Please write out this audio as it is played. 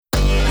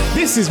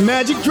This is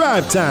Magic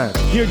Drive Time,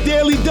 your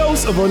daily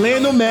dose of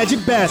Orlando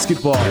Magic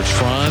basketball. Here's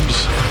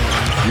Franz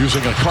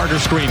using a Carter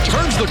screen,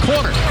 turns the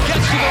corner,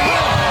 gets to the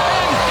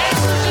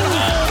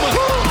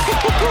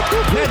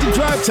rim, Magic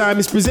Drive Time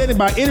is presented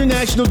by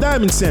International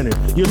Diamond Center,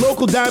 your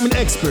local diamond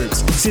experts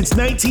since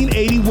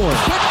 1981. Picked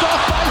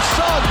off by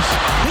Suggs.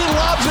 He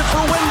lobs it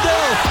for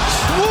Wendell,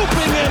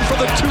 swooping in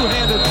for the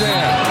two-handed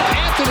jam.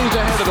 Anthony's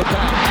ahead of the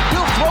pack.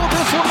 He'll throw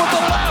this one with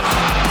the left.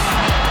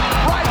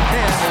 Right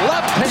hand,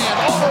 left hand,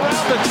 all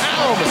around the town.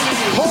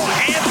 Cole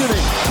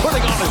Anthony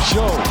putting on a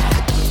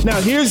show. Now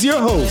here's your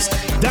host,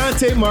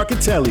 Dante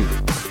Marchitelli.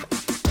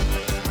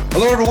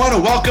 Hello, everyone,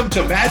 and welcome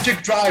to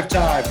Magic Drive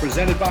Time,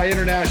 presented by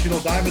International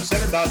Diamond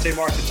Center. Dante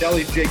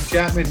Marchitelli, Jake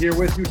Chapman here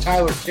with you,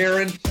 Tyler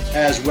Karen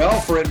as well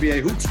for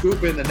NBA Hoop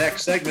Scoop in the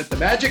next segment. The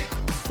Magic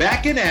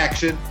back in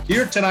action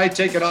here tonight,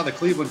 taking on the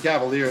Cleveland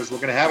Cavaliers. We're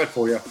going to have it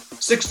for you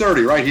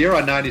 6:30 right here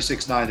on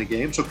 96.9 The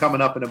Game, so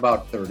coming up in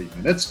about 30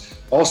 minutes.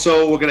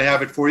 Also, we're going to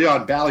have it for you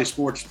on Bally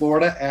Sports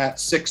Florida at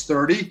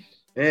 6:30.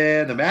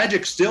 And the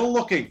Magic still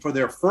looking for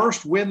their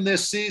first win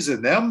this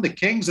season. Them, the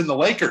Kings, and the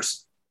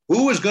Lakers.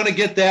 Who is going to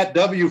get that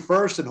W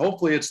first? And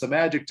hopefully it's the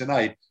Magic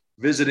tonight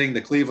visiting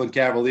the Cleveland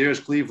Cavaliers.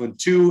 Cleveland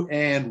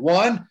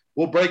 2-1.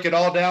 We'll break it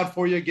all down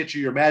for you, get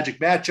you your Magic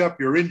matchup,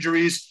 your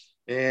injuries,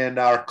 and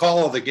our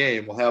call of the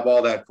game. We'll have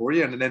all that for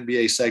you in an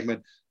NBA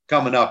segment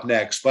coming up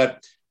next.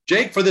 But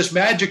Jake, for this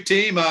Magic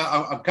team,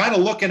 I'm kind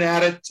of looking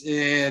at it,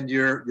 and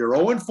you're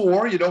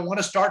 0-4. You don't want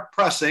to start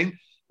pressing.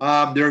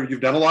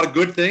 You've done a lot of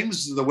good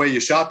things, the way you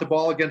shot the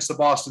ball against the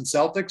Boston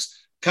Celtics.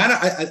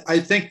 I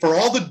think for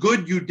all the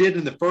good you did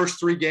in the first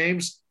three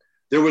games,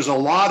 there was a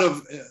lot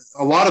of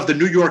the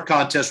New York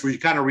contest where you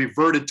kind of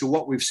reverted to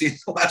what we've seen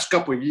the last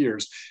couple of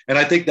years. And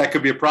I think that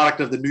could be a product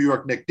of the New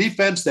York Knicks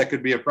defense. That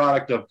could be a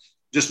product of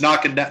just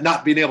not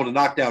being able to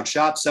knock down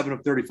shots, 7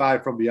 of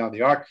 35 from beyond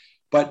the arc.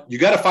 But you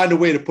got to find a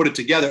way to put it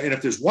together. And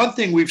if there's one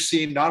thing we've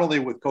seen, not only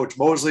with Coach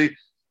Mosley,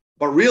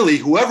 but really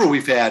whoever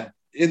we've had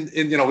in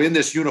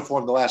this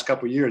uniform the last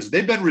couple of years,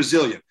 they've been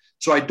resilient.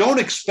 So I don't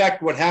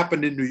expect what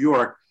happened in New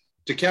York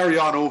to carry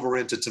on over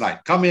into tonight.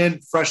 Come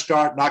in, fresh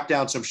start, knock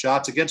down some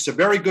shots against a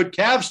very good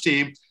Cavs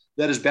team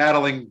that is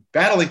battling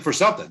for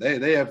something.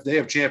 They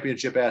have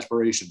championship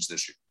aspirations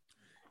this year.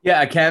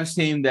 Yeah, a Cavs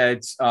team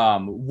that's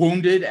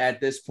wounded at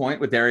this point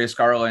with Darius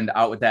Garland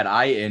out with that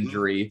eye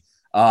injury.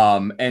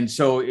 And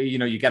so,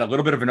 you got a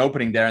little bit of an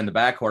opening there in the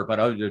backcourt,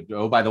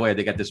 but by the way,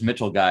 they got this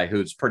Mitchell guy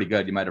who's pretty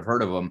good. You might've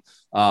heard of him.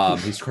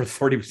 He scored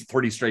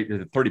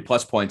 30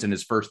 plus points in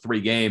his first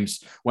three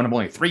games, one of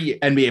only three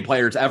NBA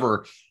players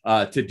ever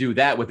to do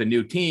that with a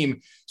new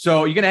team.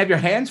 So you're going to have your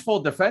hands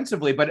full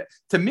defensively, but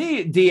to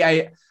me, D,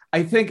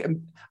 I think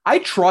I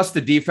trust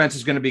the defense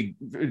is going to be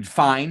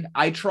fine.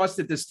 I trust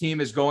that this team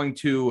is going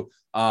to,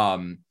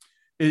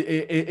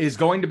 is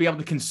going to be able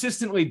to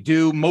consistently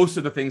do most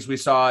of the things we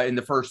saw in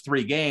the first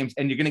three games.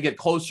 And you're going to get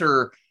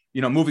closer,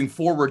 moving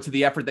forward to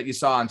the effort that you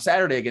saw on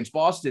Saturday against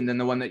Boston than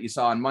the one that you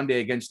saw on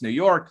Monday against New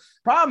York.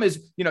 Problem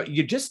is,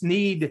 you just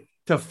need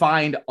to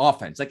find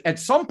offense. Like at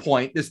some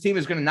point, this team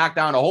is going to knock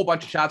down a whole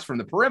bunch of shots from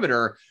the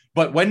perimeter.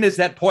 But when is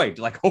that point?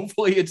 Like,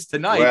 hopefully it's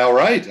tonight. Well,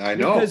 right. I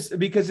know.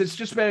 Because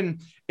it's been.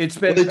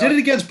 Well, they did it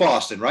against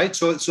Boston, right?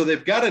 So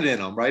they've got it in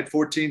them, right?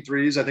 14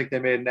 threes, I think they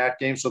made in that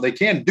game. So they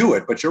can do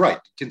it. But you're right.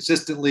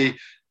 Consistently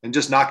and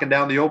just knocking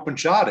down the open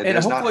shot. It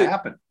does not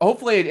happen.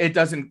 Hopefully it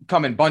doesn't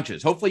come in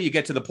bunches. Hopefully you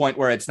get to the point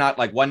where it's not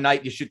like one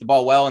night you shoot the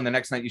ball well and the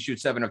next night you shoot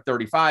 7 of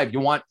 35.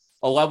 You want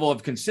a level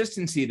of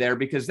consistency there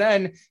because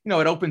then, it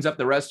opens up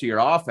the rest of your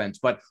offense.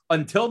 But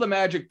until the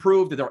Magic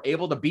prove that they're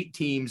able to beat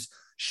teams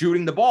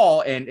shooting the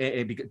ball, and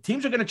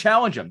teams are going to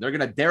challenge them. They're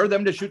going to dare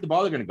them to shoot the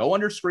ball. They're going to go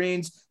under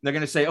screens. And they're going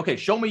to say, okay,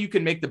 show me you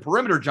can make the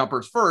perimeter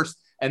jumpers first,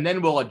 and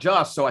then we'll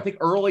adjust. So I think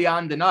early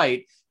on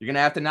tonight, you're going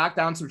to have to knock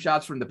down some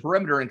shots from the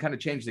perimeter and kind of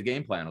change the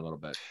game plan a little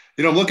bit.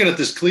 I'm looking at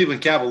this Cleveland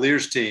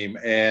Cavaliers team,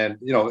 and,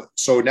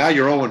 so now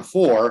you're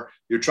 0-4.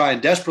 You're trying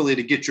desperately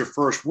to get your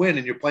first win,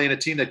 and you're playing a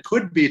team that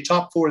could be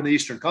top 4 in the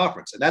Eastern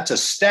Conference. And that's a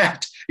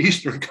stacked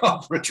Eastern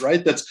Conference,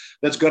 right?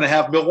 That's going to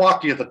have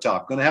Milwaukee at the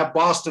top, going to have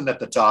Boston at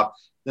the top.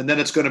 And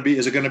then is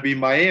it going to be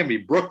Miami,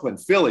 Brooklyn,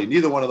 Philly?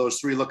 Neither one of those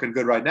three looking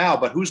good right now,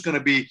 but who's going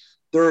to be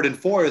third and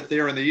fourth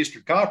there in the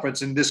Eastern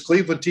Conference? And this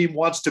Cleveland team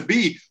wants to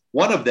be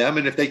one of them.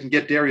 And if they can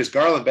get Darius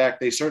Garland back,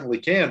 they certainly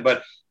can.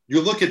 But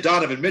you look at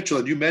Donovan Mitchell,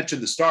 and you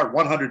mentioned the start,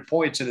 100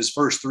 points in his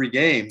first three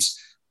games.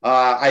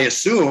 I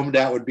assume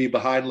that would be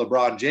behind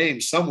LeBron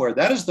James somewhere.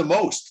 That is the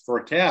most for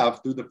a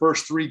Cav through the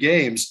first three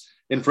games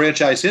in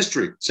franchise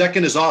history.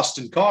 Second is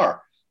Austin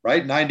Carr.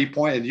 Right, 90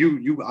 point, and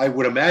you. I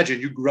would imagine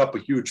you grew up a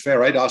huge fan,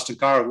 right? Austin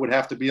Carr would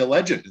have to be a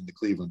legend in the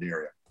Cleveland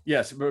area.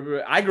 Yes,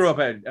 I grew up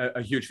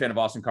a huge fan of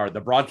Austin Carr,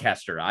 the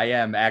broadcaster. I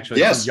am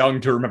actually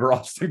young to remember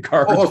Austin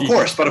Carr. Oh, of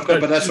course, but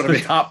that's what I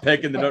mean. Top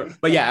pick in the.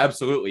 But yeah,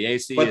 absolutely,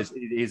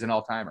 he's an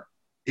all timer.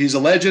 He's a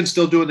legend,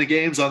 still doing the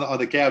games on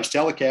the Cavs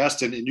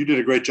telecast, and you did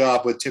a great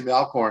job with Tim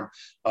Alcorn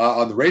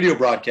on the radio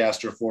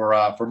broadcaster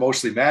for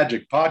Mostly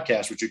Magic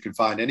podcast, which you can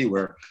find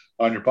anywhere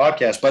on your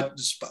podcast. But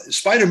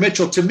Spider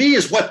Mitchell, to me,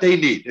 is what they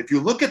need. If you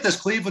look at this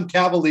Cleveland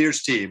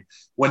Cavaliers team,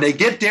 when they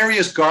get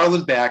Darius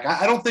Garland back,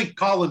 I don't think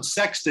Colin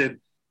Sexton,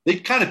 they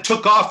kind of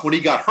took off when he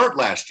got hurt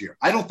last year.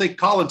 I don't think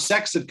Colin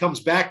Sexton comes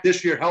back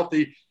this year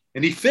healthy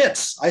and he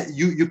fits.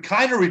 You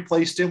kind of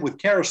replaced him with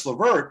Karis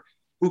LeVert,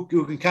 who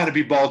can kind of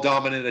be ball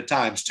dominant at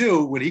times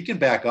too when he can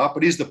back up,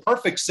 but he's the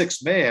perfect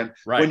sixth man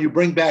when you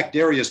bring back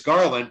Darius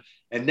Garland.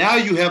 And now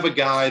you have a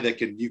guy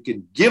that you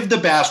can give the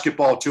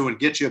basketball to and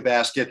get you a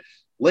basket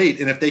late.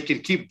 And if they can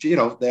keep,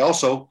 they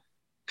also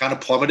kind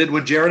of plummeted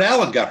when Jared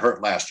Allen got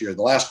hurt last year,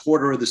 the last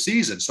quarter of the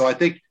season. So I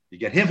think you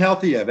get him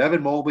healthy. You have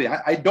Evan Mobley.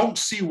 I don't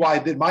see why,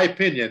 in my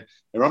opinion,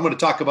 and I'm going to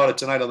talk about it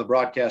tonight on the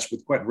broadcast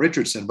with Quentin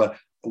Richardson, but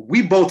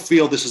we both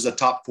feel this is a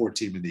top 4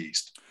 team in the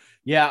East.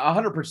 Yeah,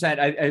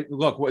 100%.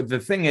 Look, the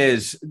thing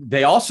is,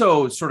 they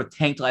also sort of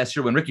tanked last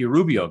year when Ricky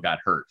Rubio got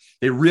hurt.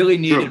 They really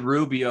needed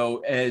Rubio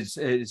as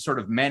sort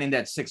of manning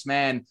that sixth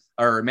man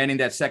or manning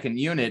that second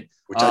unit.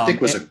 Which I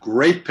think was a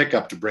great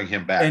pickup to bring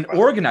him back. And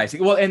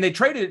organizing. Well, and they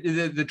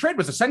traded, the trade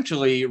was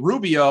essentially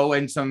Rubio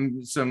and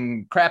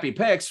some crappy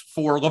picks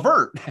for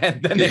LeVert.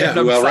 And then they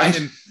ended up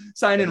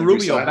signing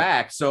Rubio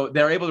back. So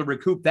they're able to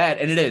recoup that.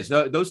 And it is.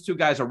 Those two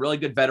guys are really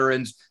good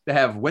veterans to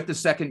have with the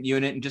second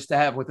unit and just to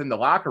have within the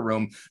locker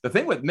room. The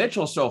thing with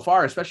Mitchell so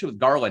far, especially with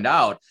Garland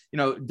out,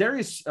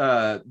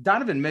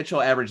 Donovan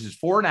Mitchell averages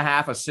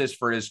 4.5 assists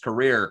for his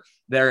career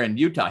there in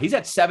Utah. He's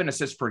at 7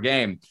 assists per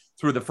game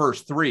through the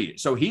first 3.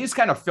 So he's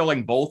kind of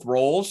filling both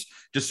roles,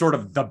 just sort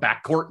of the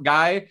backcourt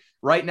guy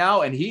right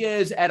now. And he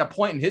is at a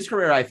point in his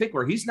career, I think,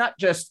 where he's not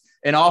just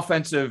an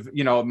offensive,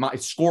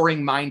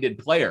 scoring minded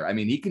player. I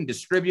mean, he can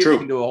distribute, he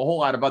can do a whole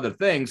lot of other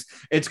things.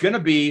 It's going to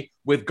be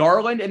with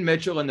Garland and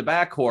Mitchell in the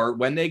backcourt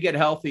when they get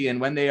healthy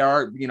and when they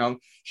are,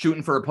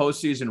 shooting for a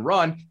postseason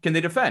run, can they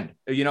defend?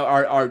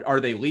 Are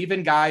they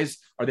leaving guys?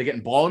 Are they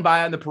getting blown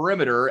by on the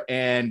perimeter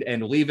and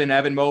leaving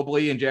Evan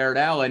Mobley and Jared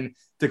Allen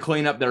to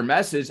clean up their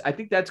messes? I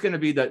think that's going to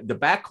be the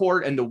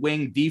backcourt and the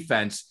wing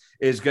defense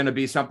is going to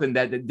be something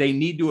that they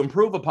need to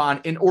improve upon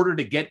in order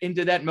to get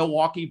into that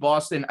Milwaukee,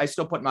 Boston. I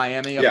still put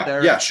Miami up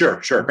there. Yeah,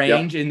 sure.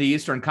 Range in the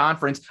Eastern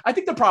Conference. I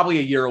think they're probably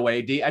a year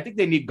away, D. I think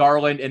they need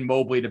Garland and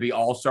Mobley to be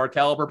all-star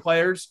caliber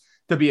players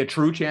to be a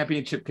true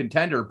championship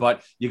contender.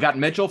 But you got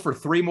Mitchell for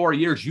 3 more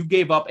years. You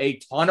gave up a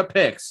ton of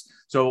picks.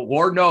 So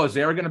Lord knows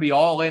they're going to be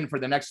all in for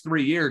the next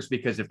 3 years,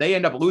 because if they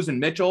end up losing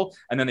Mitchell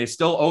and then they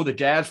still owe the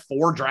Jazz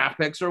 4 draft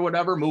picks or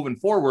whatever moving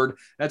forward,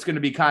 that's going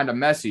to be kind of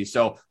messy.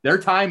 So their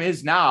time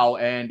is now.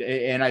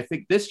 And I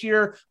think this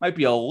year might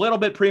be a little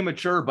bit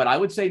premature, but I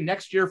would say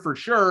next year for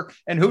sure.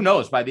 And who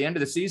knows, by the end of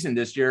the season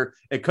this year,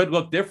 it could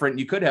look different.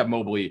 You could have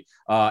Mobley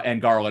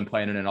and Garland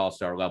playing at an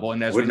all-star level.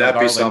 And as wouldn't that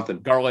be something?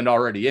 Garland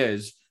already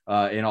is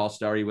an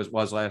all-star. He was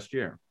last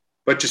year.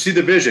 But you see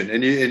the vision,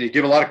 and you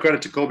give a lot of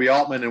credit to Kobe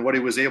Altman and what he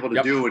was able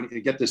to do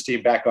and get this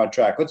team back on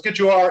track. Let's get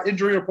you our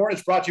injury report.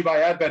 It's brought to you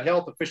by Advent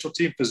Health, official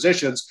team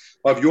physicians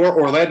of your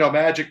Orlando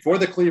Magic. For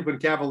the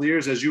Cleveland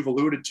Cavaliers, as you've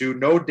alluded to,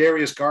 no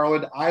Darius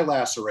Garland eye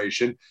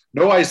laceration,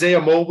 no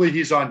Isaiah Mobley.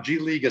 He's on G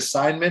League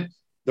assignment,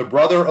 the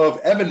brother of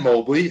Evan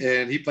Mobley,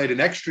 and he played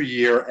an extra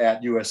year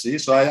at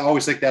USC. So I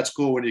always think that's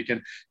cool when you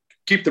can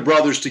keep the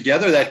brothers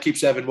together. That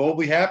keeps Evan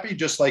Mobley happy,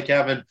 just like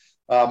having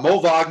Mo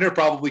Wagner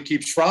probably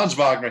keeps Franz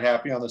Wagner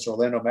happy on this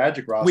Orlando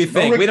Magic roster. We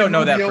think. We don't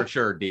know that for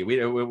sure, D.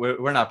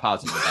 We're not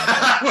positive about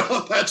that.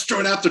 Well, that's true.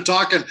 And after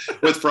talking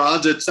with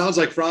Franz, it sounds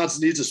like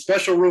Franz needs a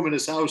special room in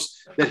his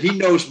house that he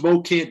knows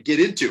Mo can't get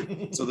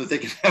into so that they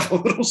can have a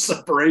little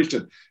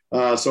separation.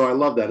 So I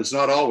love that. It's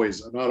not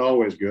always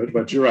good,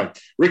 but you're right.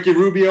 Ricky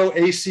Rubio,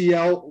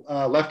 ACL,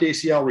 left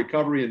ACL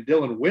recovery, and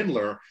Dylan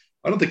Windler,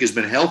 I don't think he's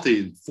been healthy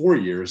in 4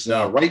 years.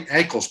 Right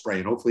ankle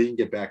sprain. Hopefully he can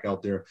get back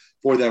out there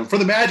for them. For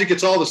the Magic,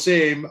 it's all the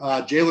same.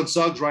 Jalen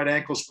Suggs, right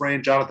ankle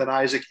sprain. Jonathan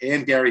Isaac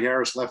and Gary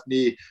Harris, left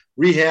knee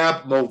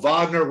rehab. Mo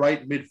Wagner,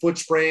 right mid-foot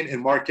sprain.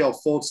 And Markelle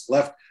Fultz,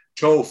 left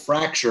toe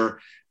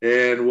fracture.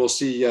 And we'll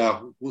see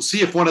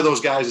if one of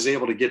those guys is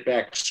able to get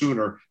back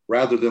sooner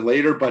rather than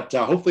later. But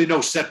hopefully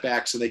no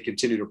setbacks and they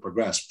continue to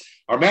progress.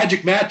 Our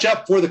Magic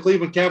matchup for the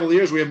Cleveland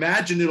Cavaliers, we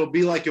imagine it'll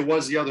be like it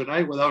was the other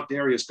night without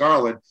Darius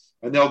Garland.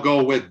 And they'll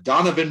go with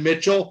Donovan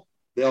Mitchell.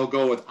 They'll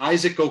go with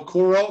Isaac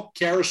Okoro,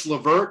 Karis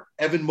LeVert,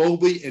 Evan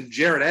Mobley, and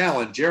Jared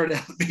Allen. Jared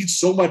Allen means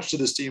so much to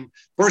this team.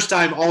 First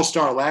time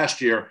All-Star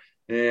last year,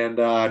 and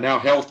now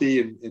healthy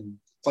and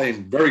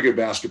playing very good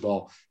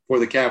basketball for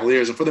the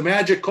Cavaliers. And for the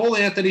Magic, Cole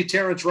Anthony,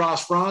 Terrence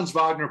Ross, Franz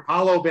Wagner,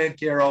 Paolo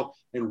Banchero,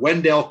 and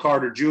Wendell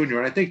Carter Jr.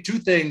 And I think 2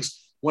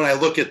 things when I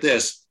look at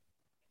this,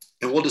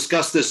 and we'll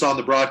discuss this on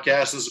the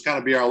broadcast. This will kind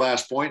of be our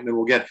last point, and then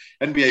we'll get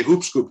NBA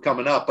Hoop Scoop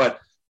coming up. But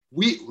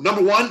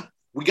number one,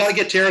 we got to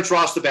get Terrence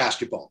Ross to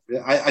basketball.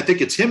 I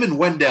think it's him and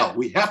Wendell.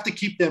 We have to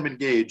keep them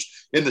engaged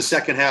in the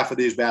second half of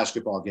these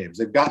basketball games.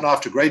 They've gotten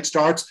off to great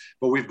starts,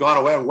 but we've gone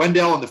away.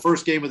 Wendell in the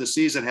first game of the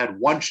season had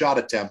 1 shot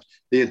attempt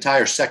the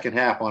entire second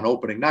half on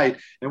opening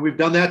night, and we've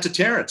done that to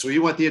Terrence. So he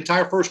went the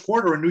entire first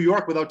quarter in New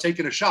York without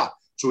taking a shot.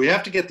 So we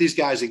have to get these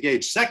guys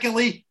engaged.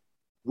 Secondly,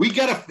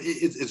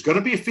 it's going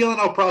to be a feeling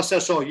out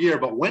process all year,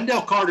 but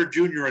Wendell Carter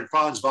Jr. and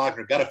Franz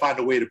Wagner got to find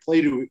a way to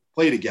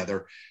play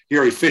together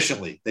here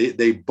efficiently.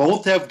 They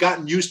both have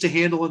gotten used to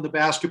handling the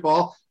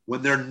basketball.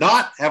 when they're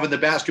not having the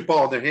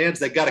basketball in their hands,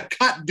 they got to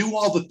cut and do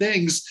all the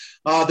things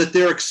that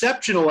they're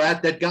exceptional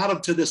at that got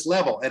them to this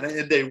level.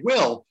 And they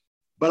will.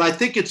 But I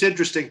think it's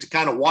interesting to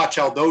kind of watch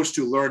how those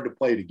two learn to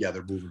play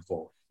together moving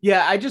forward.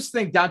 Yeah, I just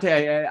think,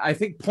 Dante, I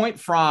think Point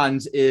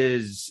Franz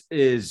is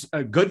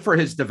good for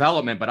his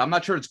development, but I'm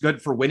not sure it's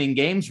good for winning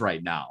games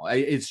right now.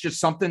 It's just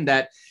something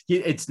that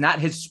it's not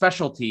his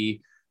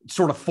specialty,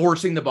 sort of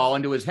forcing the ball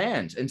into his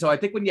hands. And so I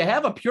think when you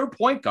have a pure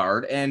point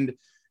guard and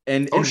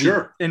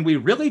we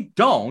really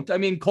don't. I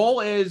mean,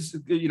 Cole is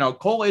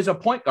a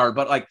point guard,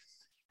 but like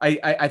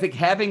I think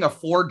having a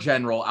floor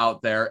general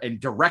out there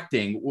and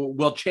directing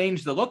will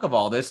change the look of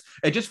all this.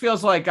 It just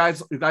feels like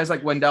guys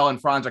like Wendell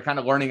and Franz are kind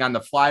of learning on the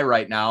fly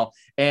right now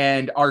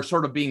and are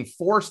sort of being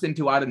forced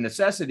out of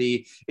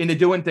necessity into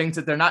doing things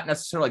that they're not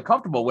necessarily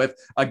comfortable with.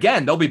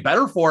 Again, they'll be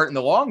better for it in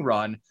the long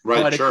run,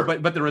 right?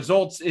 But the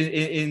results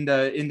in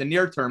the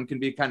near term can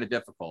be kind of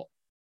difficult.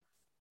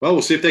 Well,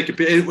 we'll see if they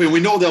can. We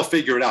know they'll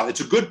figure it out.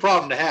 It's a good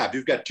problem to have.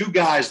 You've got two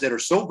guys that are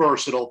so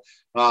versatile.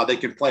 They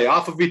can play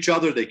off of each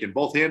other. They can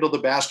both handle the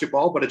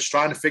basketball, but it's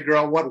trying to figure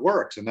out what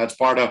works. And that's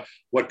part of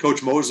what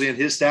Coach Mosley and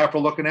his staff are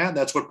looking at.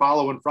 That's what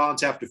Paolo and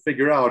Franz have to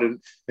figure out.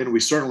 And we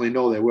certainly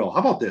know they will.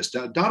 How about this?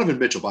 Donovan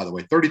Mitchell, by the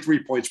way,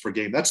 33 points per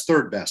game. That's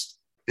third best.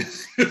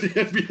 The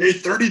NBA,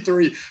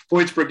 33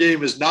 points per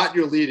game is not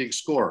your leading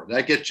scorer.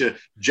 That gets you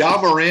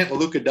Ja Morant and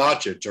Luka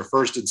Doncic are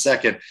first and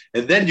second.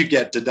 And then you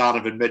get to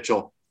Donovan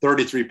Mitchell,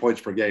 33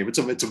 points per game.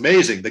 It's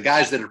amazing. The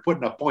guys that are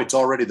putting up points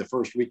already the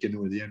first week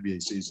into the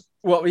NBA season.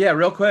 Well, yeah,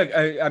 real quick.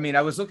 I mean,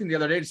 I was looking the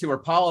other day to see where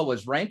Paolo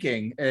was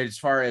ranking as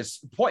far as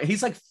point.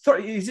 He's like,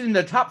 he's in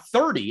the top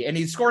 30 and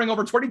he's scoring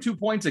over 22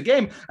 points a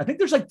game. I think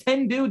there's like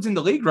 10 dudes in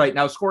the league right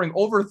now scoring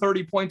over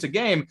 30 points a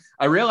game.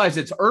 I realize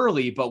it's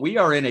early, but we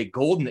are in a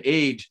golden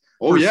age.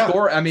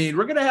 I mean,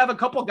 we're going to have a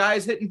couple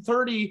guys hitting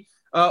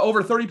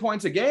over 30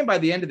 points a game by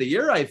the end of the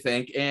year, I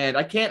think. And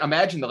I can't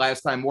imagine the last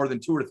time more than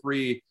 2 or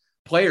 3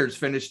 players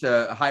finished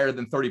higher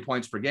than 30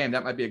 points per game.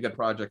 That might be a good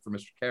project for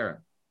Mr. Karen.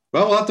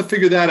 Well, we'll have to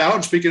figure that out.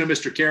 And speaking of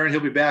Mr. Karen, he'll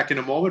be back in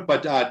a moment.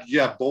 But you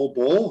have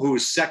Bol,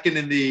 who's second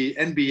in the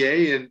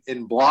NBA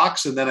in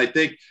blocks. And then I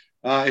think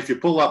if you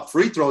pull up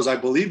free throws, I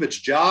believe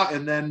it's Ja.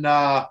 And then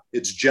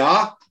it's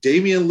Ja,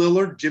 Damian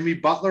Lillard, Jimmy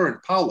Butler,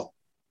 and Paolo.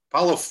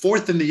 Paolo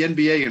fourth in the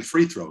NBA in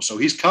free throws. So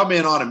he's come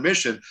in on a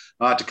mission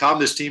to calm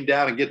this team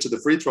down and get to the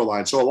free throw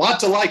line. So a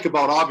lot to like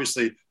about,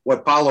 obviously,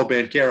 what Paolo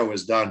Banchero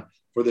has done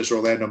for this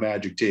Orlando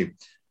Magic team.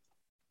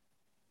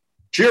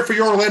 Cheer for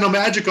your Orlando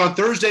Magic on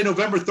Thursday,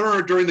 November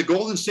 3rd during the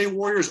Golden State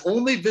Warriors'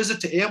 only visit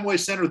to Amway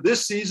Center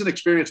this season.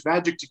 Experience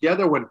Magic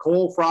together when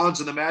Cole, Franz,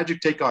 and the Magic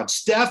take on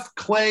Steph,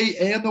 Clay,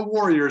 and the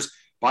Warriors.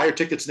 Buy your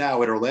tickets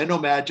now at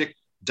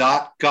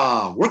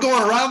OrlandoMagic.com. We're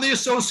going around the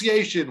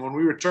association when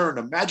we return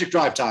to Magic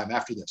Drive Time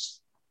after this.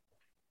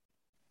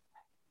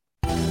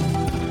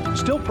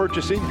 Still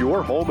purchasing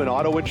your home and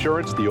auto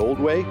insurance the old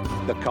way,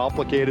 the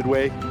complicated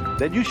way?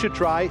 Then you should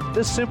try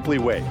the Simply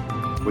way.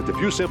 With a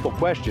few simple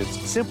questions,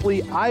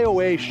 Simply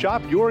IOA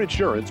shop your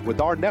insurance with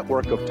our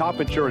network of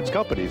top insurance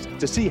companies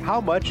to see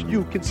how much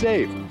you can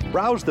save.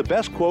 Browse the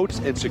best quotes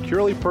and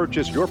securely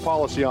purchase your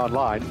policy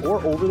online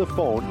or over the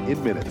phone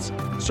in minutes.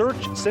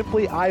 Search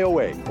Simply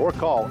IOA or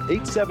call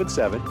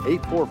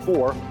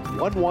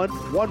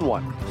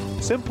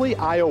 877-844-1111. Simply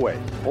IOA,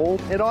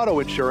 home and auto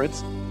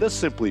insurance the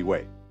Simply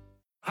way.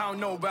 I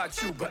don't know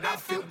about you, but I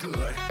feel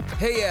good.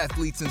 Hey,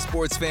 athletes and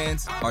sports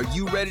fans, are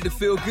you ready to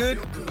feel good?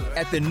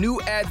 At the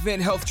new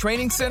Advent Health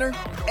Training Center,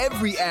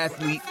 every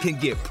athlete can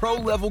get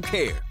pro-level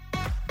care.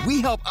 We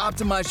help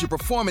optimize your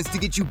performance to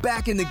get you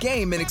back in the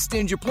game and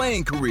extend your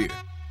playing career.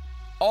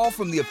 All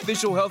from the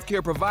official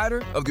healthcare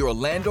provider of the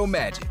Orlando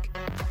Magic.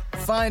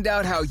 Find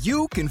out how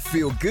you can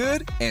feel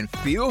good and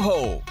feel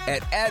whole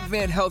at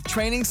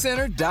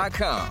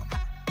AdventHealthTrainingCenter.com.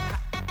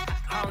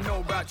 I don't know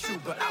about you,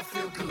 but I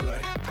feel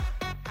good.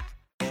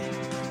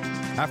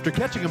 After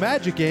catching a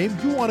Magic game,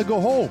 you want to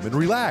go home and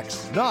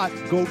relax, not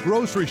go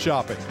grocery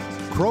shopping.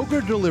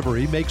 Kroger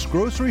Delivery makes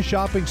grocery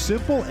shopping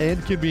simple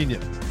and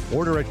convenient.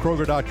 Order at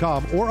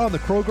Kroger.com or on the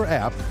Kroger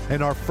app,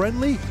 and our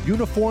friendly,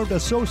 uniformed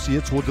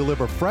associates will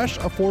deliver fresh,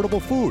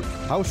 affordable food,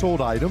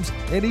 household items,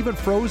 and even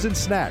frozen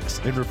snacks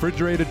in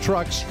refrigerated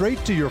trucks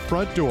straight to your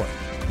front door.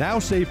 Now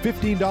save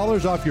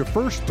 $15 off your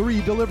first 3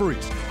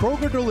 deliveries.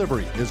 Kroger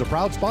Delivery is a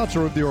proud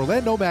sponsor of the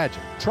Orlando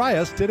Magic. Try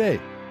us today.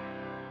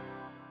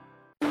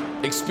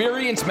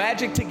 Experience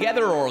Magic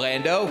together,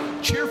 Orlando.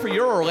 Cheer for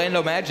your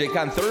Orlando Magic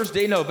on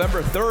Thursday,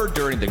 November 3rd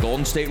during the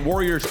Golden State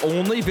Warriors'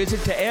 only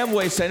visit to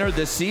Amway Center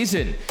this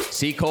season.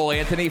 See Cole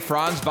Anthony,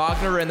 Franz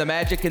Wagner, and the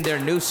Magic in their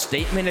new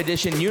Statement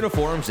Edition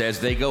uniforms as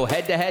they go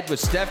head-to-head with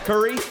Steph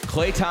Curry,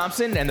 Klay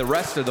Thompson, and the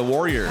rest of the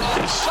Warriors.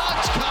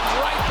 Suggs comes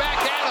right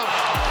back at him.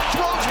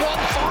 Throws one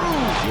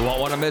through. You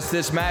won't want to miss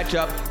this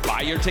matchup.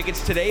 Buy your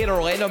tickets today at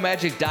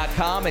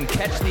OrlandoMagic.com and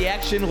catch the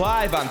action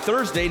live on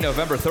Thursday,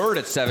 November 3rd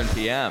at 7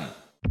 p.m.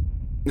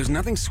 There's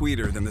nothing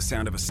sweeter than the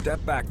sound of a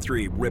step-back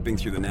 3 ripping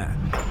through the net.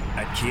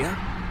 At Kia,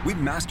 We've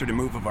mastered a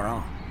move of our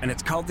own, and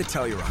it's called the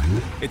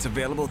Telluride. Its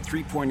available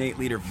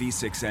 3.8-liter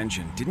V6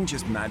 engine didn't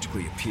just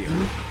magically appear.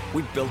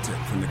 We built it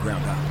from the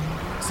ground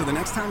up. So the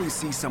next time you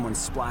see someone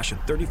splash a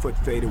 30-foot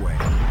fadeaway,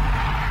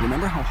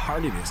 remember how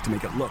hard it is to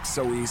make it look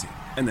so easy.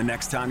 And the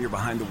next time you're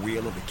behind the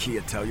wheel of the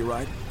Kia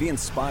Telluride, be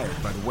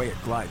inspired by the way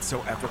it glides so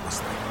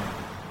effortlessly.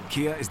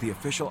 Kia is the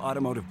official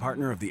automotive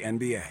partner of the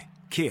NBA.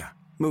 Kia,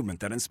 movement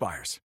that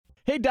inspires.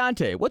 Hey,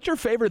 Dante, what's your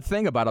favorite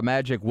thing about a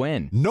Magic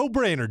win? No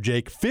brainer,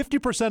 Jake.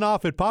 50%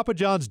 off at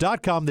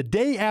papajohns.com the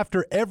day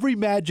after every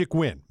Magic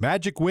win.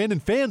 Magic win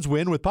and fans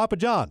win with Papa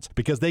John's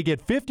because they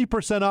get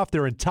 50% off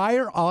their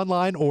entire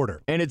online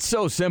order. And it's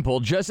so simple.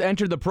 Just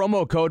enter the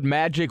promo code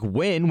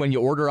MAGICWIN when you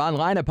order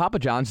online at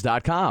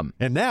papajohns.com.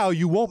 And now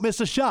you won't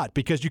miss a shot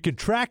because you can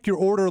track your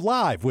order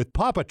live with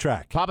Papa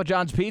Track. Papa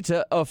John's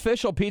Pizza,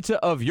 official pizza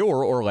of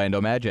your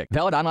Orlando Magic.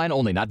 Valid online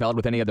only, not valid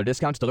with any other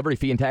discounts. Delivery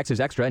fee and taxes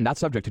extra and not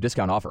subject to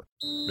discount offer.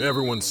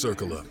 Everyone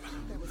circle up.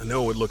 I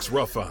know it looks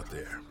rough out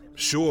there.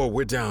 Sure,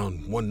 we're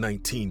down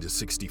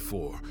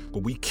 119-64,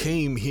 but we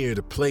came here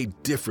to play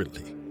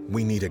differently.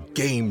 We need a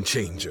game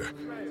changer.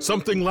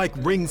 Something like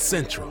Ring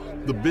Central,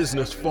 the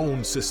business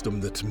phone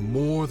system that's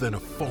more than a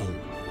phone.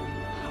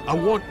 I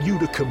want you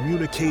to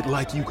communicate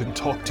like you can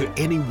talk to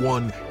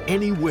anyone,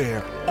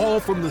 anywhere, all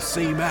from the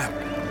same app.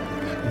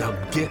 Now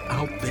get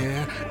out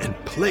there and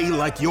play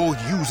like you're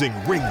using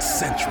Ring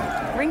Central.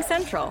 Ring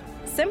Central.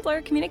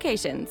 Simpler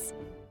communications.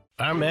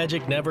 Our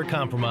Magic never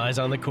compromise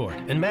on the court,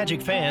 and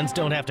Magic fans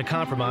don't have to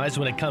compromise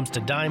when it comes to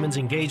diamonds,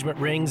 engagement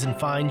rings, and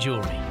fine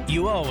jewelry.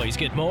 You always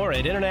get more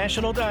at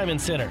International Diamond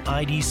Center.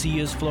 IDC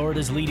is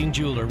Florida's leading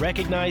jeweler,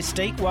 recognized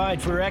statewide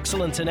for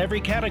excellence in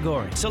every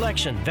category,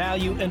 selection,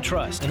 value, and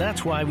trust. And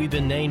that's why we've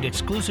been named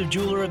exclusive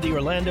jeweler of the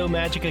Orlando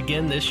Magic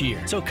again this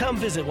year. So come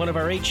visit one of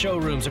our 8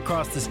 showrooms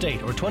across the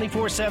state or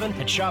 24/7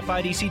 at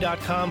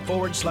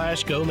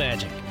shopidc.com/go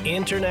Magic.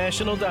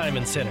 International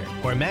Diamond Center,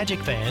 where Magic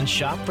fans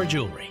shop for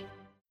jewelry.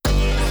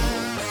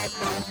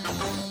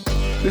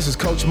 This is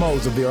Coach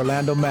Mose of the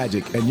Orlando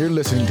Magic, and you're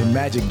listening to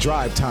Magic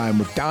Drive Time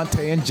with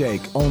Dante and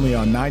Jake, only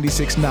on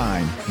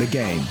 96.9 The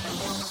Game.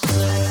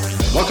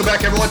 Welcome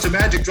back, everyone, to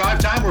Magic Drive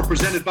Time. We're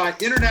presented by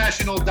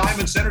International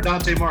Diamond Center.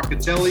 Dante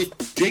Marchitelli,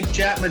 Jake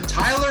Chapman,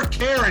 Tyler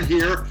Karen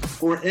here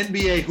for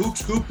NBA Hoop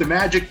Scoop. The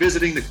Magic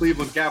visiting the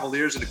Cleveland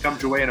Cavaliers, and it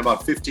comes your way in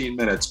about 15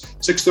 minutes.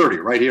 6:30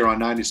 right here on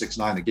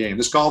 96.9 The Game.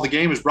 This call of the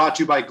game is brought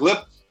to you by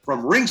Glip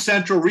from Ring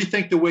Central.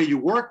 Rethink the way you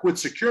work with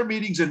secure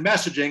meetings and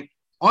messaging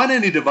on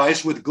any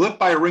device with Glip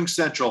by Ring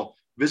Central.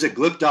 Visit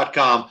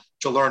glip.com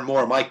to learn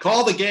more. My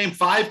call the game,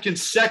 5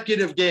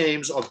 consecutive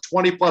games of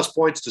 20-plus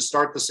points to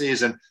start the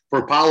season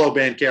for Paolo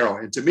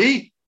Banchero. And to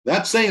me,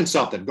 that's saying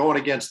something. Going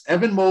against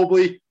Evan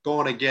Mobley,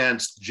 going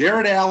against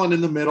Jared Allen in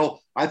the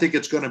middle. I think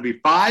it's going to be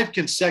 5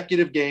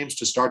 consecutive games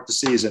to start the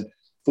season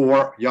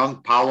for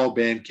young Paolo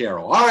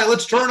Banchero. All right,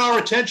 let's turn our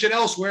attention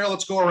elsewhere.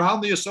 Let's go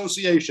around the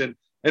association.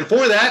 And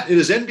for that, it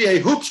is NBA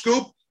Hoop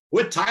Scoop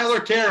with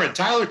Tyler Karen.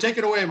 Tyler, take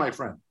it away, my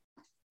friend.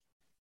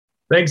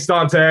 Thanks,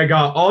 Dante. I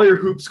got all your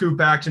Hoop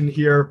Scoop action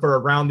here for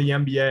around the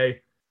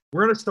NBA.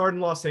 We're going to start in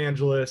Los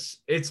Angeles.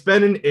 It's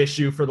been an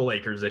issue for the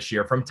Lakers this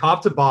year. From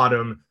top to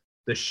bottom,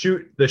 the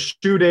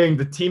shooting,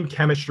 the team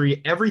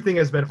chemistry, everything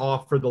has been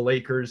off for the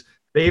Lakers.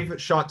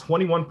 They've shot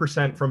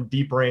 21% from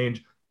deep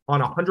range on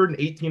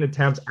 118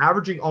 attempts,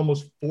 averaging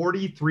almost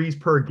 40 threes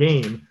per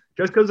game.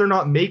 Just because they're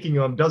not making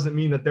them doesn't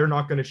mean that they're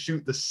not going to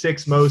shoot the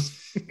 6th most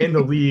in the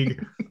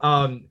league.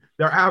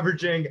 They're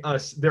averaging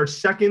their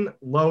second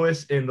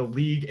lowest in the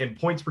league in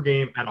points per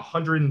game at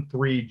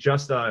 103,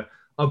 just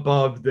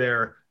above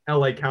their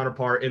LA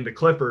counterpart in the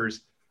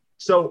Clippers.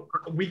 So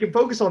we can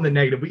focus on the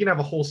negative. We can have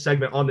a whole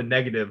segment on the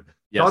negative.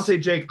 Yes. Dante,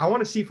 Jake, I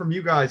want to see from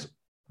you guys,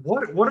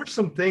 what are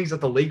some things that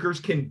the Lakers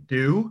can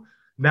do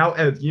now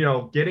as,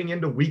 getting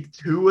into week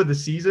 2 of the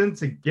season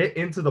to get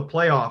into the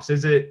playoffs?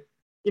 Is it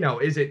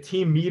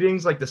team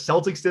meetings like the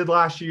Celtics did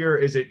last year?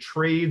 Is it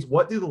trades?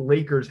 What do the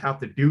Lakers have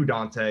to do,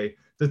 Dante,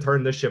 to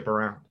turn this ship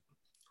around?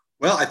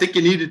 Well, I think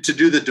you needed to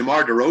do the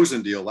DeMar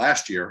DeRozan deal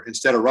last year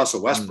instead of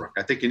Russell Westbrook.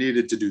 I think you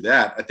needed to do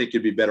that. I think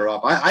you'd be better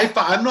off.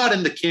 I'm not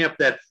in the camp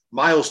that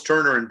Miles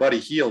Turner and Buddy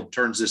Hield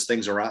turns this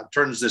thing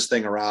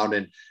around,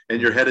 and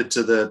you're headed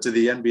to the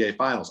NBA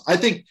Finals. I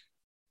think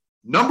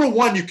number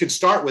one, you can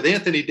start with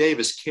Anthony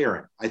Davis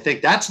caring. I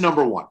think that's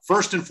number one.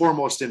 First and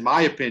foremost, in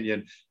my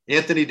opinion,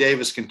 Anthony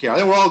Davis can care. I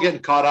think we're all getting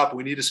caught up.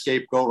 We need a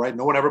scapegoat, right?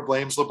 No one ever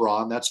blames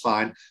LeBron. That's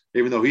fine,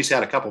 even though he's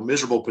had a couple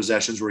miserable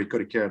possessions where he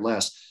could have cared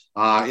less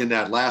in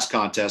that last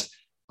contest.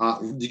 To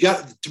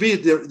me,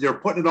 they're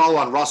putting it all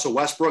on Russell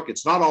Westbrook.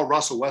 It's not all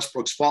Russell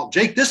Westbrook's fault.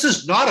 Jake, this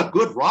is not a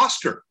good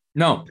roster.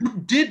 No.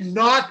 You did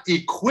not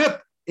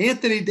equip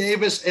Anthony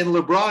Davis and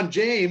LeBron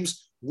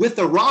James with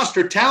a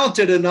roster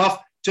talented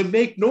enough to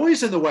make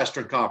noise in the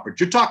Western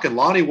Conference. You're talking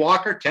Lonnie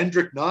Walker,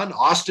 Kendrick Nunn,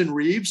 Austin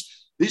Reeves.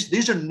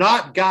 These are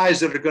not guys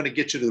that are going to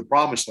get you to the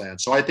promised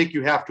land. So I think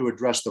you have to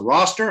address the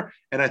roster,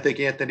 and I think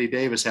Anthony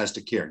Davis has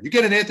to care. You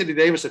get an Anthony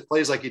Davis that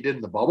plays like he did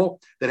in the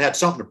bubble, that had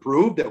something to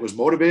prove, that was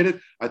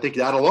motivated. I think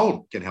that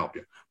alone can help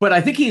you. But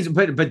I think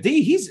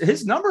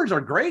his numbers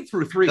are great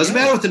through 3 Doesn't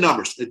games. matter with the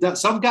numbers.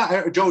 Some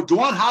guy,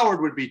 Juwan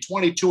Howard would be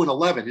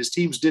 22-11. His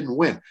teams didn't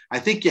win. I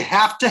think you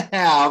have to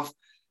have.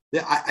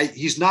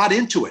 He's not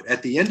into it.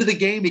 At the end of the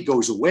game, he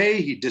goes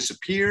away. He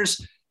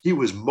disappears. He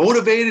was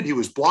motivated. He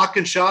was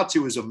blocking shots. He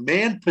was a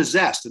man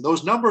possessed. And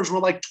those numbers were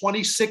like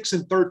 26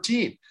 and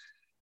 13.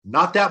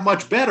 Not that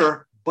much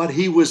better, but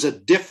he was a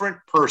different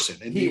person.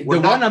 And we're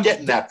not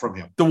getting that from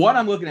him. The one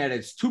I'm looking at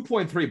is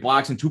 2.3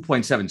 blocks and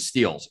 2.7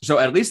 steals. So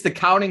at least the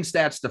counting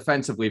stats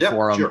defensively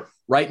for him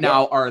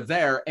now are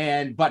there.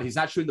 But he's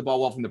not shooting the ball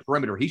well from the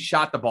perimeter. He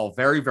shot the ball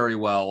very, very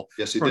well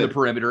from the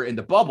perimeter in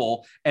the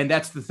bubble. And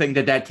that's the thing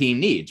that team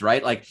needs,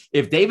 right? Like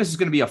if Davis is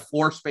going to be a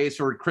floor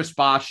spacer, Chris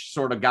Bosh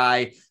sort of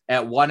guy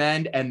at one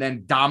end and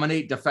then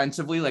dominate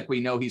defensively like we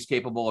know he's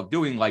capable of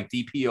doing, like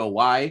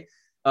DPOY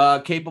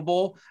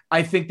capable,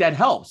 I think that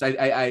helps.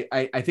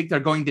 I think they're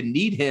going to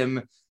need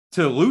him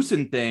to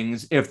loosen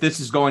things if this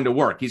is going to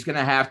work. He's going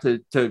to have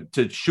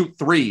to shoot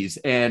threes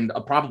and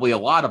probably a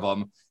lot of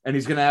them, and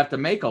he's going to have to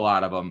make a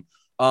lot of them.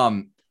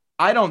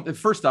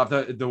 First off,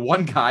 the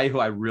one guy who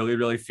I really,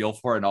 really feel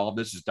for in all of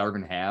this is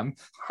Darvin Ham.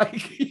 Like,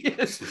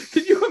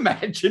 can you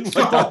imagine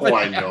what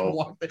Darvin Ham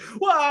know.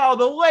 Wow,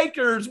 the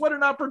Lakers, what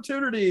an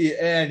opportunity.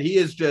 And he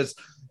is just,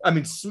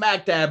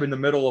 smack dab in the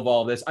middle of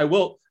all this. I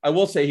will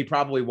say he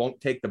probably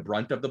won't take the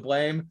brunt of the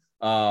blame.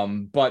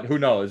 But who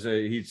knows?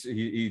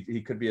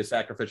 He could be a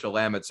sacrificial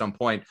lamb at some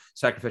point.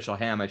 Sacrificial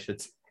ham, I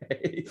should say.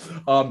 It's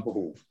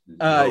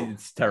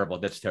terrible.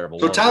 That's terrible.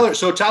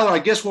 So Tyler, I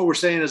guess what we're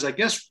saying is,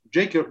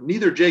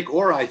 neither Jake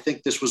or I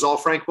think this was all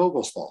Frank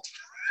Vogel's fault.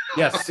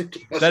 Yes,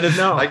 that is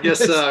no. I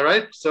guess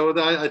right. So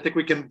I think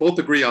we can both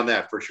agree on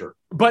that for sure.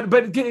 But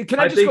can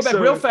I just go back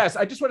real fast?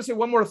 I just want to say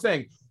one more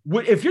thing.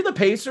 If you're the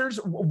Pacers,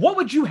 what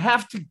would you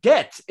have to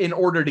get in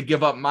order to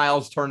give up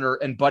Miles Turner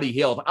and Buddy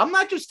Hield? I'm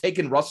not just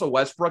taking Russell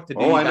Westbrook to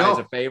do you guys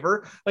a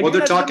favor.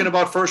 They're talking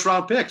about first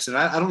round picks, and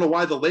I don't know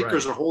why the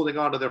Lakers are holding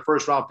on to their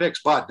first round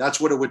picks, but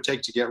that's what it would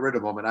take to get rid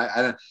of them.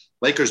 And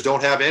Lakers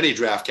don't have any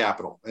draft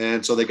capital,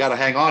 and so they got to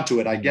hang on to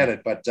it. I get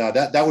it, but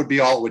that would be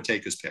all it would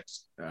take as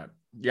picks.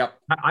 Yep.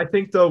 I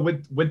think though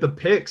with the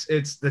picks,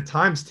 it's the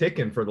time's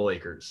ticking for the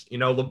Lakers.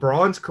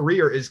 LeBron's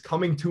career is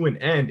coming to an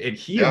end, and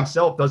he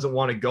himself doesn't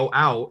want to go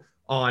out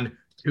on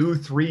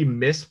 2-3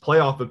 missed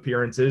playoff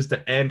appearances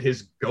to end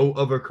his GOAT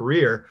of a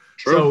career.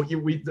 True. So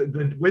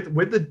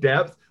with the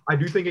depth, I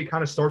do think it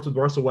kind of starts with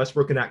Russell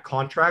Westbrook in that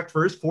contract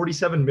for his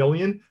 $47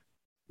 million.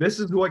 This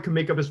is what can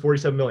make up his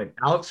 $47 million.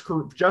 Alex,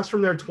 just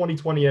from their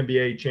 2020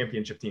 NBA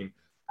championship team.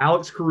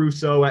 Alex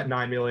Caruso at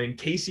 $9 million,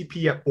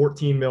 KCP at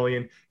 $14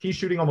 million. He's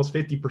shooting almost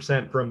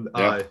 50%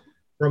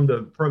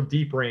 from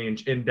deep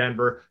range in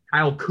Denver.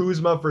 Kyle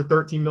Kuzma for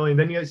 $13 million.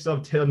 Then you still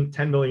have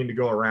 $10 million to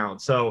go around.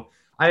 So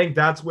I think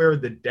that's where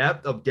the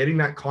depth of getting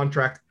that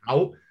contract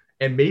out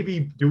and maybe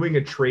doing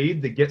a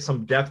trade to get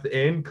some depth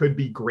in could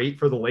be great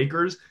for the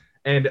Lakers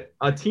and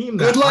a team.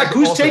 Good luck.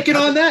 Who's taking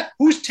on that?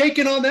 Who's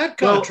taking on that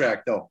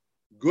contract though?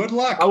 Good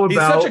luck. He's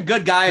such a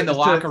good guy in the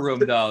locker room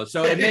though,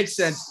 so it makes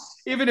sense.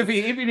 Even if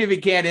he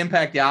can't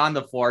impact you on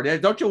the floor,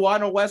 don't you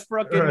want a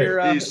Westbrook in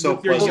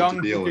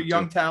your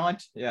young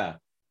talent? Yeah.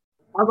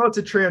 I'm about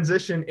to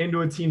transition into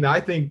a team that I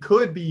think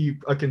could be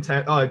a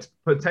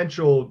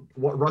potential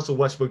Russell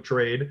Westbrook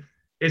trade.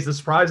 Is the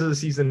surprise of the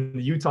season,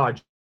 the Utah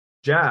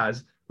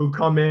Jazz, who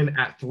come in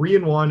at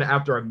 3-1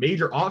 after a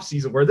major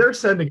offseason where they're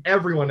sending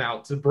everyone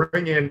out to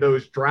bring in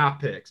those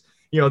draft picks.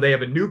 They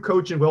have a new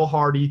coach in Will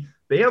Hardy.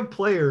 They have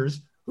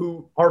players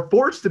who are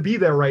forced to be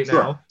there right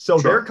now. So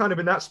they're kind of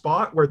in that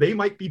spot where they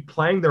might be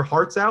playing their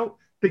hearts out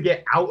to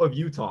get out of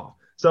Utah.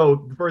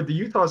 So for the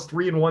Utah's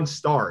 3-1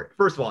 start,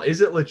 first of all, is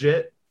it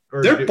legit?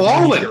 They're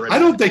balling. I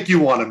don't think you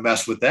want to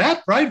mess with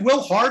that, right?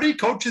 Will Hardy,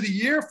 coach of the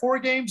year, 4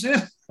 games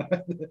in.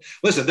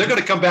 Listen, they're going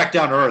to come back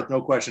down to earth,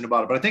 no question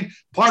about it. But I think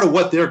part of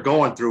what they're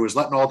going through is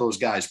letting all those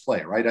guys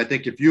play, right? I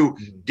think if you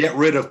get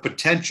rid of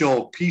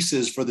potential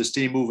pieces for this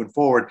team moving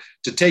forward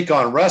to take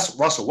on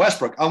Russell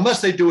Westbrook,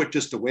 unless they do it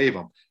just to waive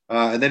him,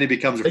 and then he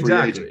becomes a free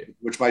agent,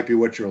 which might be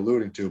what you're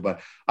alluding to.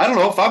 But I don't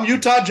know. If I'm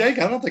Utah, Jake,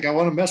 I don't think I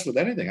want to mess with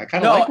anything. I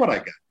kind of like what I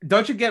got.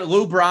 Don't you get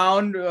Lou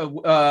Brown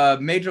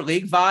Major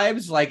League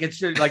vibes? Like it's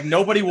just, like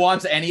nobody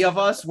wants any of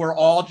us. We're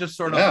all just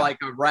sort of like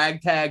a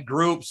ragtag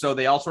group. So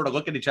they all sort of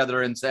look at each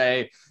other and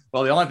say,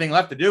 well, the only thing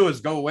left to do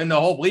is go win the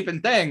whole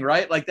bleeping thing,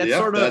 right? Like that's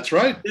that's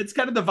right. It's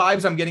kind of the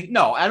vibes I'm getting.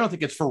 No, I don't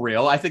think it's for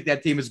real. I think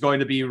that team is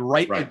going to be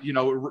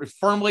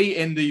firmly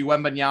in the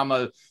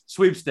Wembanyama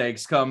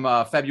sweepstakes come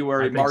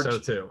February, March,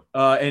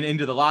 and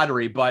into the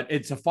lottery. But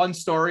it's a fun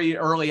story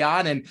early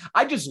on, and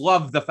I just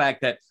love the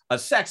fact that a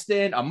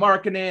Sexton, a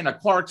Markkanen, a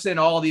Clarkson,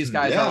 all of these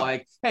guys are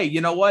like, hey,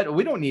 you know what?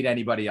 We don't need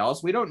anybody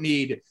else. We don't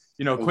need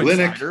Quinn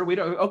Snyder. We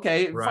don't.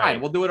 Okay, fine.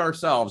 We'll do it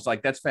ourselves.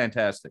 Like that's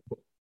fantastic.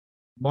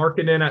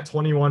 Markkanen at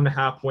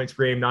 21.5 points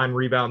per game, 9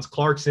 rebounds.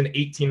 Clarkson,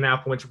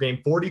 18.5 points per game,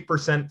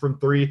 40% from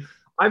 3.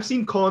 I've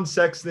seen Colin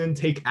Sexton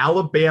take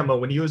Alabama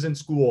when he was in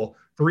school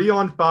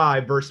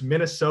 3-on-5 versus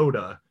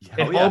Minnesota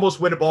and almost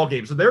win a ball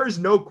game. So there is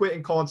no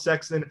quitting Colin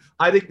Sexton.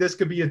 I think this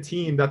could be a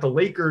team that the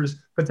Lakers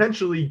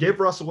potentially give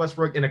Russell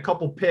Westbrook in a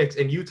couple picks,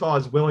 and Utah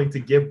is willing to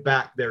give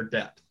back their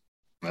depth.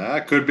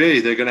 Could be.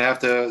 They're going to have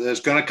to. It's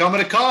going to come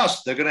at a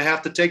cost. They're going to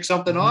have to take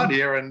something on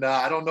here, and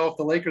I don't know if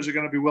the Lakers are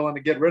going to be willing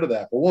to get rid of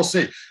that, but we'll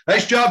see.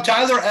 Nice job,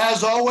 Tyler.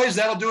 As always,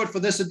 that'll do it for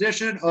this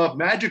edition of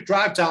Magic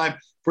Drive Time,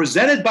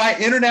 presented by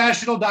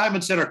International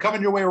Diamond Center.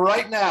 Coming your way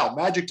right now.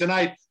 Magic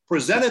Tonight,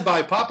 presented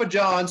by Papa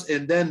John's,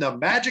 and then the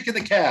Magic and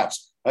the Cavs.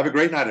 Have a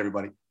great night,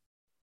 everybody.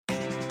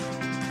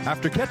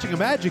 After catching a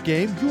Magic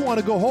game, you want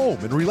to go home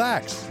and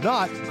relax,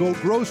 not go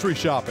grocery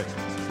shopping.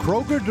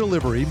 Kroger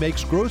Delivery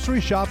makes grocery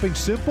shopping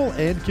simple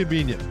and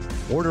convenient.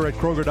 Order at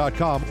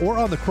Kroger.com or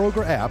on the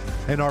Kroger app,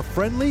 and our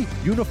friendly,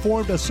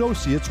 uniformed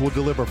associates will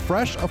deliver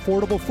fresh,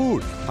 affordable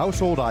food,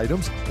 household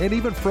items, and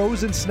even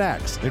frozen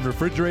snacks in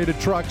refrigerated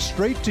trucks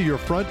straight to your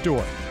front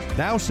door.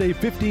 Now save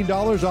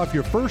 $15 off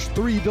your first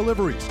 3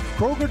 deliveries.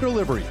 Kroger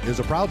Delivery is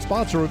a proud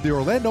sponsor of the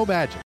Orlando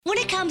Magic. When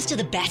it comes to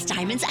the best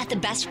diamonds at the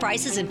best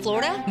prices in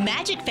Florida,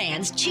 Magic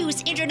fans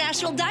choose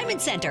International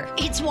Diamond Center.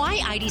 It's why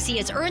IDC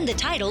has earned the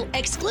title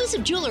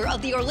exclusive jeweler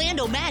of the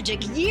Orlando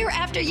Magic year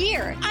after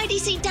year.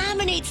 IDC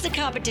dominates the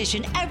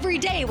competition every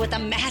day with a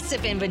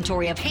massive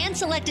inventory of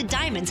hand-selected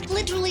diamonds,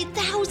 literally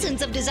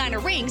thousands of designer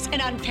rings,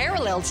 an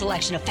unparalleled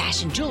selection of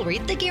fashion jewelry,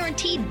 the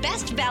guaranteed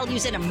best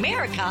values in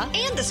America,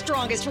 and the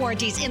strongest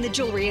warranties in the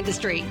jewelry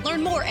industry.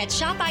 Learn more at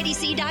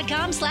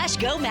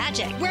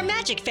shopidc.com/GoMagic, where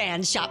Magic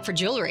fans shop for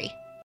jewelry.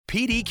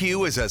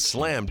 PDQ is a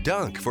slam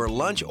dunk for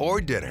lunch or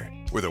dinner.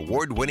 With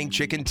award-winning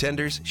chicken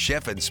tenders,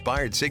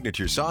 chef-inspired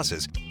signature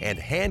sauces, and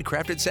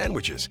handcrafted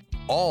sandwiches,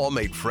 all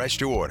made fresh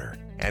to order.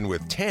 And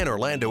with 10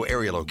 Orlando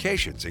area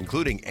locations,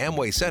 including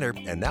Amway Center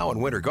and now in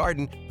Winter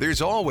Garden,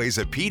 there's always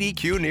a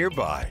PDQ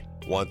nearby.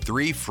 Want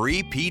 3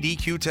 free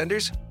PDQ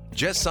tenders?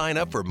 Just sign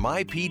up for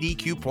My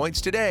PDQ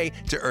Points today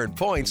to earn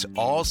points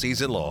all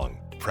season long.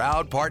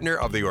 Proud partner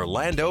of the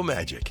Orlando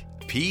Magic.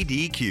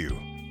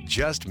 PDQ.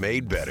 Just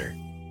made better.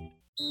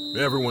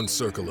 Everyone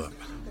circle up.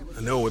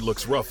 I know it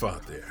looks rough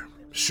out there.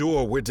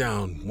 Sure, we're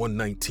down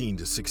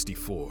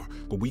 119-64,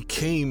 but we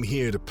came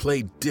here to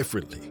play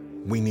differently.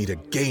 We need a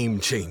game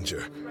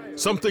changer.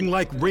 Something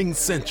like Ring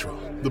Central,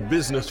 the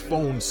business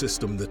phone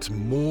system that's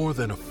more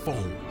than a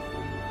phone.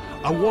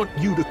 I want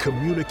you to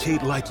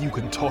communicate like you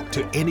can talk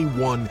to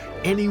anyone,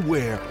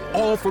 anywhere,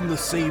 all from the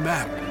same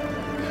app.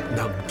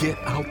 Now get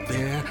out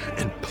there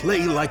and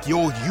play like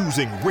you're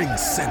using Ring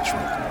Central.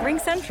 Ring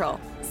Central.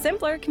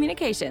 Simpler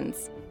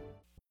communications.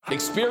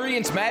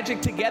 Experience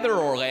Magic together,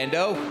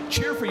 Orlando.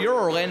 Cheer for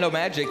your Orlando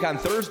Magic on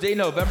Thursday,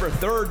 November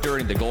 3rd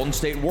during the Golden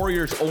State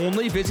Warriors'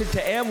 only visit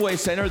to Amway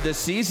Center this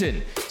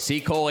season. See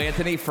Cole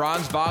Anthony,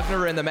 Franz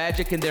Wagner, and the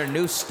Magic in their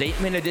new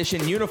Statement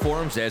Edition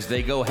uniforms as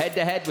they go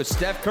head-to-head with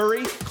Steph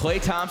Curry, Klay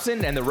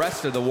Thompson, and the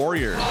rest of the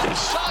Warriors.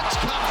 Suggs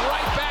comes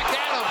right back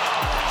at him.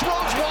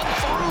 Throws one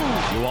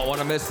through. You won't want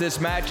to miss this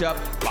matchup.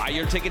 Buy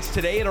your tickets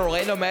today at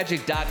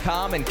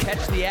OrlandoMagic.com and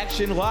catch the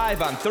action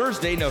live on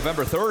Thursday,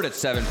 November 3rd at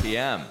 7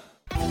 p.m.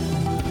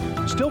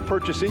 Still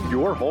purchasing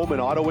your home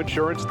and auto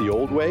insurance the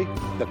old way,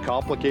 the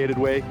complicated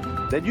way?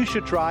 Then you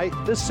should try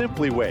the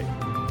Simply way.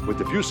 With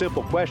a few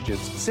simple questions,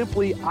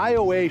 Simply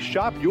IOA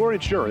shop your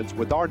insurance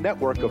with our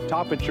network of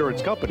top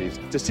insurance companies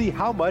to see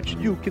how much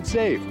you can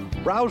save.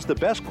 Browse the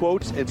best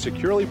quotes and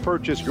securely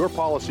purchase your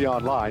policy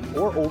online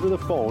or over the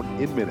phone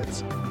in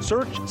minutes.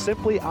 Search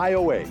Simply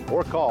IOA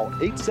or call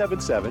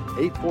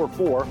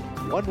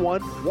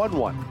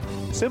 877-844-1111.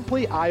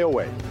 Simply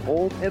IOA,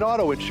 home and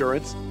auto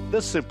insurance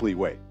the Simply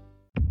way.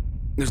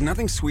 There's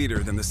nothing sweeter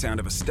than the sound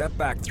of a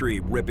step-back 3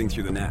 ripping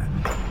through the net.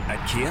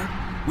 At Kia,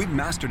 we've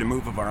mastered a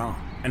move of our own,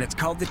 and it's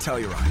called the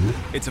Telluride.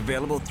 Its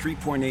available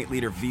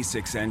 3.8-liter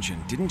V6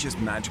 engine didn't just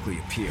magically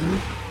appear.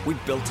 We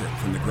built it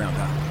from the ground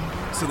up.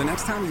 So the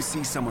next time you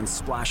see someone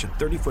splash a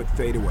 30-foot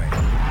fadeaway,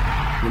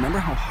 remember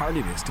how hard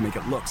it is to make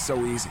it look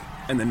so easy.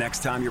 And the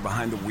next time you're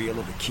behind the wheel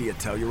of a Kia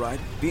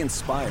Telluride, be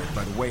inspired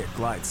by the way it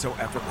glides so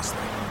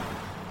effortlessly.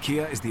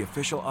 Kia is the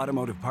official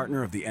automotive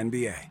partner of the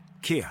NBA.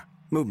 Kia,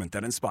 movement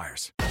that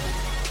inspires.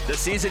 The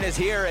season is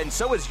here, and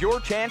so is your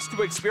chance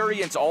to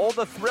experience all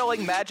the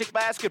thrilling Magic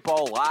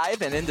basketball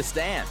live and in the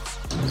stands.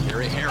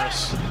 Gary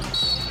Harris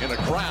in the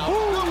crowd,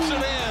 moves it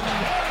in,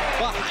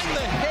 behind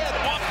the head,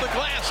 off the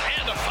glass,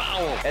 and a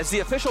foul. As the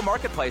official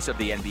marketplace of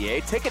the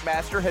NBA,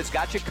 Ticketmaster has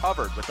got you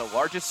covered with the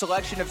largest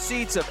selection of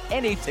seats of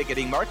any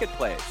ticketing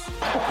marketplace.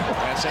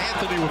 That's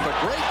Anthony with a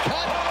great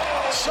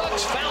cut.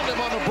 Suggs found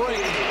him on a break.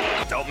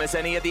 Don't miss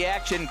any of the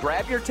action.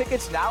 Grab your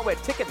tickets now at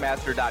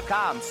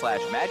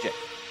Ticketmaster.com/magic.